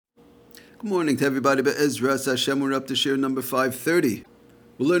Good morning to everybody. Be'ezras Hashem, we're up to share number 530.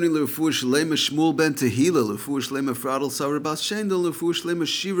 We're learning L'Refuah Shlema Shmuel ben Tehila, L'Refuah Shlema Fradel Sarah bas Shendel, L'Refuah Shlema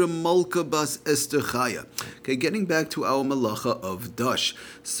Shira Malka bas Esther Chaya. Okay, getting back to our malacha of dash.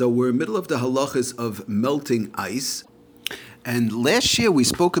 So we're in the middle of the halachas of melting ice. And last year we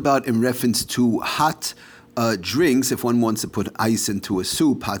spoke about in reference to hot drinks, if one wants to put ice into a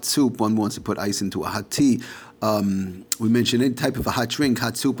soup, hot soup, one wants to put ice into a hot tea. We mentioned any type of a hot drink,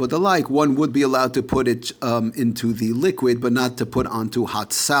 hot soup, or the like, one would be allowed to put it into the liquid, but not to put onto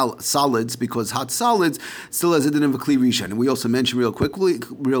hot solids, because hot solids still has a din of a kli rishon. And we also mentioned real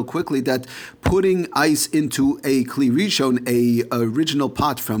quickly that putting ice into a kli rishon, a original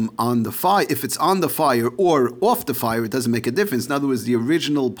pot from on the fire, if it's on the fire or off the fire, it doesn't make a difference. In other words, the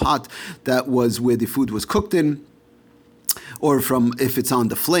original pot that was where the food was cooked in, or from, if it's on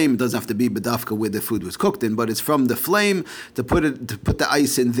the flame, it doesn't have to be bedafka where the food was cooked in, but it's from the flame, to put the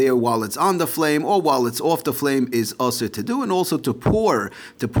ice in there while it's on the flame or while it's off the flame is also to do, and also to pour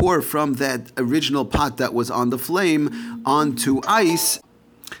from that original pot that was on the flame onto ice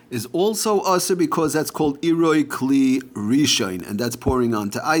is also also because that's called iroi kli rishon, and that's pouring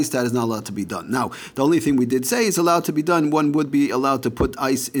onto ice. That is not allowed to be done. Now, the only thing we did say is allowed to be done, one would be allowed to put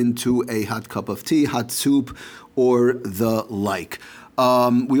ice into a hot cup of tea, hot soup, or the like.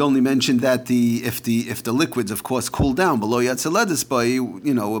 We only mentioned that if the liquids, of course, cool down below Yatzeledis by,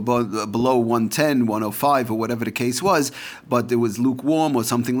 below 110, 105, or whatever the case was, but it was lukewarm or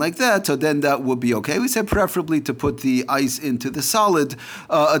something like that, so then that would be okay. We said preferably to put the ice into the solid,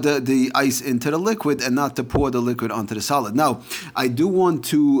 the ice into the liquid, and not to pour the liquid onto the solid. Now, I do want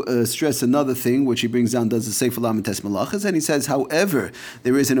to stress another thing, which he brings down, does the Sefer Lamites Malachas, and he says, however,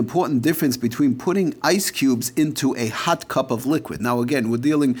 there is an important difference between putting ice cubes into a hot cup of liquid. Now, again, we're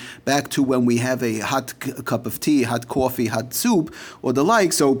dealing back to when we have a hot cup of tea, hot coffee, hot soup, or the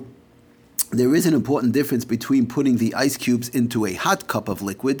like. So there is an important difference between putting the ice cubes into a hot cup of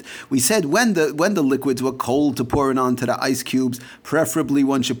liquid. We said when the liquids were cold, to pour it onto the ice cubes, preferably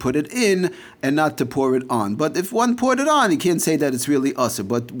one should put it in and not to pour it on. But if one poured it on, you can't say that it's really usher.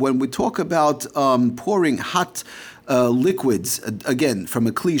 But when we talk about pouring hot liquids, again, from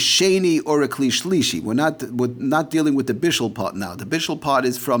a kli sheni or a kli shlishi. We're not dealing with the bishul pot now. The bishul pot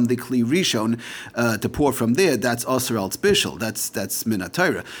is from the kli rishon, to pour from there. That's aser al bishul. That's min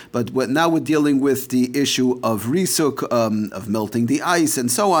haTorah. But now we're dealing with the issue of risuk, of melting the ice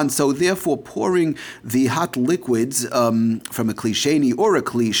and so on. So therefore, pouring the hot liquids from a kli sheni or a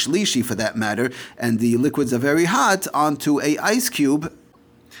kli shlishi, for that matter, and the liquids are very hot, onto a ice cube,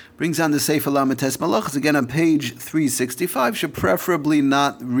 brings on the Sefer Lamites Malachas, again on page 365, should preferably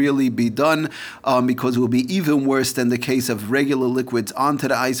not really be done, because it will be even worse than the case of regular liquids onto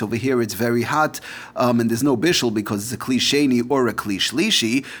the ice. Over here it's very hot, and there's no bishul because it's a kli sheni or a kli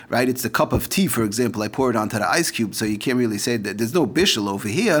shlishi, right? It's a cup of tea, for example, I pour it onto the ice cube, so you can't really say that there's no bishul over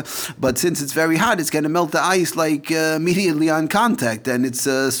here, but since it's very hot, it's going to melt the ice like immediately on contact, and it's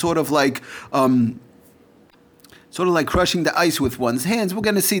sort of like crushing the ice with one's hands. We're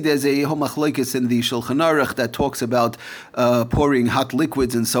going to see there's a homachloikis in the Shulchan Aruch that talks about pouring hot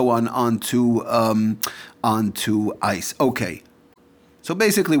liquids and so on onto ice. Okay. So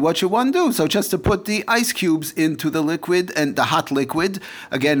basically, what should one do? So just to put the ice cubes into the liquid, and the hot liquid,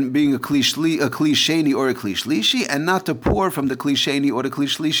 again being a kli sheni or a kli shlishi, and not to pour from the kli sheni or the kli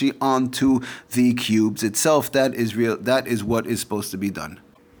shlishi onto the cubes itself. That is real. That is what is supposed to be done.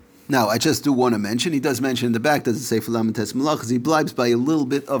 Now, I just do want to mention, he does mention in the back, does it say for Lamites Malachas, he blibes by a little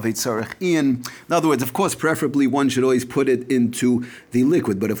bit of a tzarech ian. In other words, of course, preferably one should always put it into the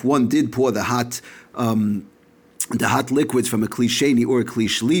liquid, but if one did pour the hot liquids from a kli sheni or a kli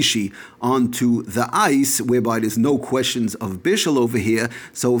shlishi onto the ice, whereby there's no questions of bishul over here,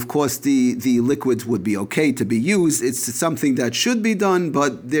 so of course the liquids would be okay to be used. It's something that should be done,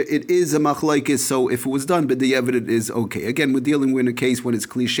 but it is a machlokes, so if it was done, but the evidence is okay. Again, we're dealing with a case when it's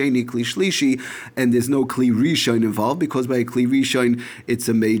kli sheni, kli shlishi, and there's no kli rishon involved, because by a kli rishon, it's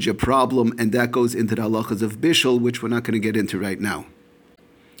a major problem, and that goes into the halachas of bishul, which we're not going to get into right now.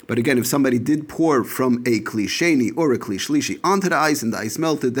 But again, if somebody did pour from a kli sheni or a kli shlishi onto the ice and the ice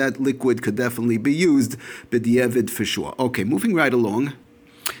melted, that liquid could definitely be used b'diavad for sure. Okay, moving right along.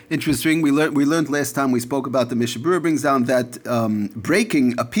 Interesting, we learned last time we spoke about the Mishnah Berurah brings down that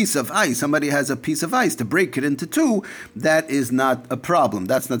breaking a piece of ice, somebody has a piece of ice, to break it into two, that is not a problem.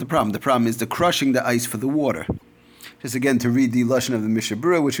 That's not the problem. The problem is the crushing the ice for the water. Just again to read the Lashon of the Mishnah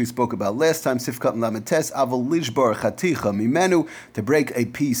Berurah, which we spoke about last time, Sifkat and Lametes, Aval Lishbar Chaticha Mimenu, to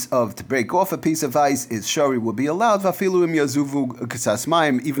break off a piece of ice is shari, will be allowed, Vafilu im Yazuvu Ksas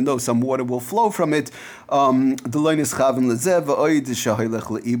Mayim, even though some water will flow from it, the Loinis Chavin Lezev, Oid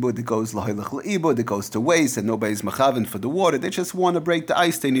Shahilech Leibud, it goes Lahilech Leibud, it goes to waste, and nobody's Machavin for the water, they just want to break the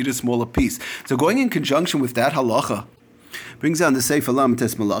ice, they need a smaller piece. So going in conjunction with that halacha, brings down the Sefer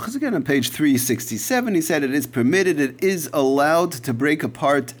Lametes Malachas again on page 367. He said it is permitted, it is allowed to break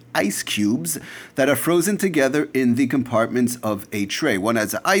apart ice cubes that are frozen together in the compartments of a tray. One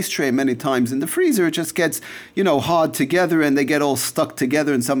has an ice tray, many times in the freezer it just gets, hard together and they get all stuck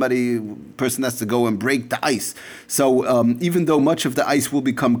together and person has to go and break the ice. So even though much of the ice will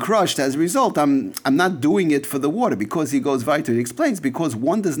become crushed as a result, I'm not doing it for the water, because he goes weiter, he explains, because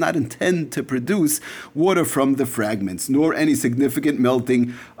one does not intend to produce water from the fragments, nor any significant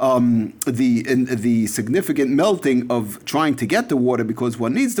melting, the significant melting of trying to get the water because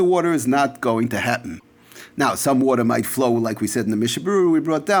one needs the water is not going to happen. Now, some water might flow, like we said in the Mishnah Berurah we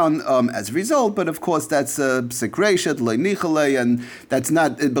brought down, as a result, but of course that's sekreshet, loinichale, and that's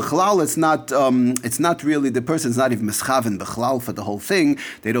not, b'chalal, it's not really, the person's not even mischaven b'chalal for the whole thing,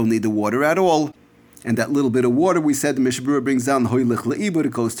 they don't need the water at all. And that little bit of water, we said, the Mishnah Berurah brings down hoylech leibud,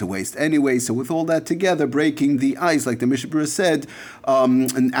 it goes to waste anyway. So with all that together, breaking the ice, like the Mishnah Berurah said,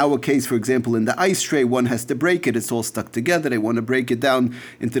 in our case, for example, in the ice tray, one has to break it. It's all stuck together. They want to break it down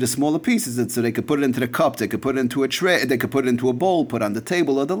into the smaller pieces, so they could put it into the cup, they could put it into a tray, they could put it into a bowl, put on the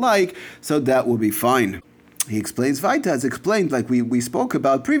table or the like. So that will be fine. He explains, Vaita has explained, like we spoke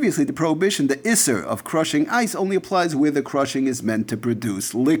about previously, the prohibition, the isser of crushing ice only applies where the crushing is meant to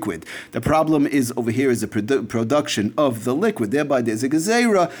produce liquid. The problem is over here is the production of the liquid. Thereby there's a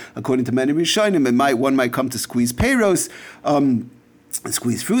gezerah, according to many Rishonim, one might come to squeeze peiros,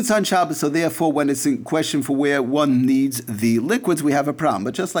 squeeze fruits on Shabbos, so therefore when it's in question for where one needs the liquids, we have a problem.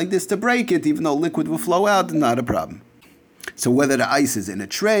 But just like this, to break it, even though liquid will flow out, not a problem. So whether the ice is in a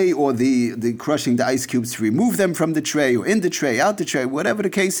tray or the crushing the ice cubes to remove them from the tray or in the tray, out the tray, whatever the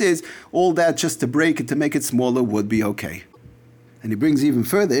case is, all that just to break it, to make it smaller would be okay. And he brings even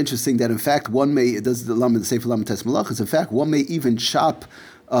further, interesting, that in fact one may, it does the Sefer Lametes Malachas, in fact one may even chop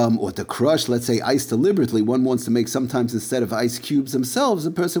or to crush, let's say, ice deliberately. One wants to make, sometimes instead of ice cubes themselves,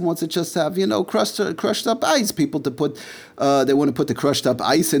 the person wants to just have, crushed up ice. People to put, they want to put the crushed up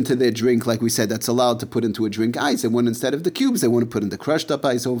ice into their drink, like we said, that's allowed to put into a drink ice. And when instead of the cubes, they want to put in the crushed up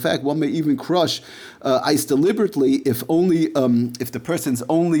ice. So in fact, one may even crush ice deliberately if the person's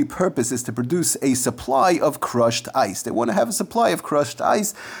only purpose is to produce a supply of crushed ice. They want to have a supply of crushed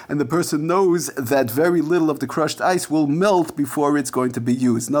ice, and the person knows that very little of the crushed ice will melt before it's going to be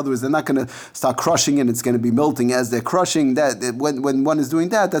used. In other words, they're not going to start crushing it, it's going to be melting as they're crushing. That when one is doing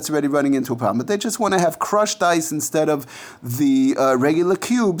that, that's already running into a problem. But they just want to have crushed ice instead of the regular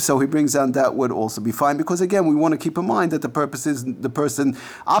cube, so he brings down that would also be fine, because again, we want to keep in mind that the purpose is the person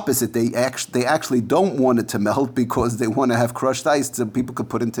opposite. They actually don't want it to melt because they want to have crushed ice so people could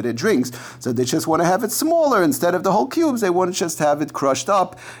put into their drinks. So they just want to have it smaller. Instead of the whole cubes, they want to just have it crushed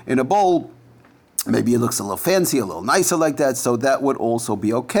up in a bowl. Maybe it looks a little fancy, a little nicer like that, so that would also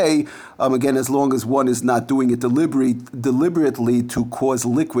be okay. Again, as long as one is not doing it deliberately to cause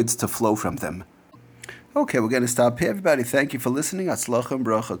liquids to flow from them. Okay, we're going to stop here, everybody. Thank you for listening. Hatzlacha and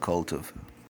bracha, kol tov.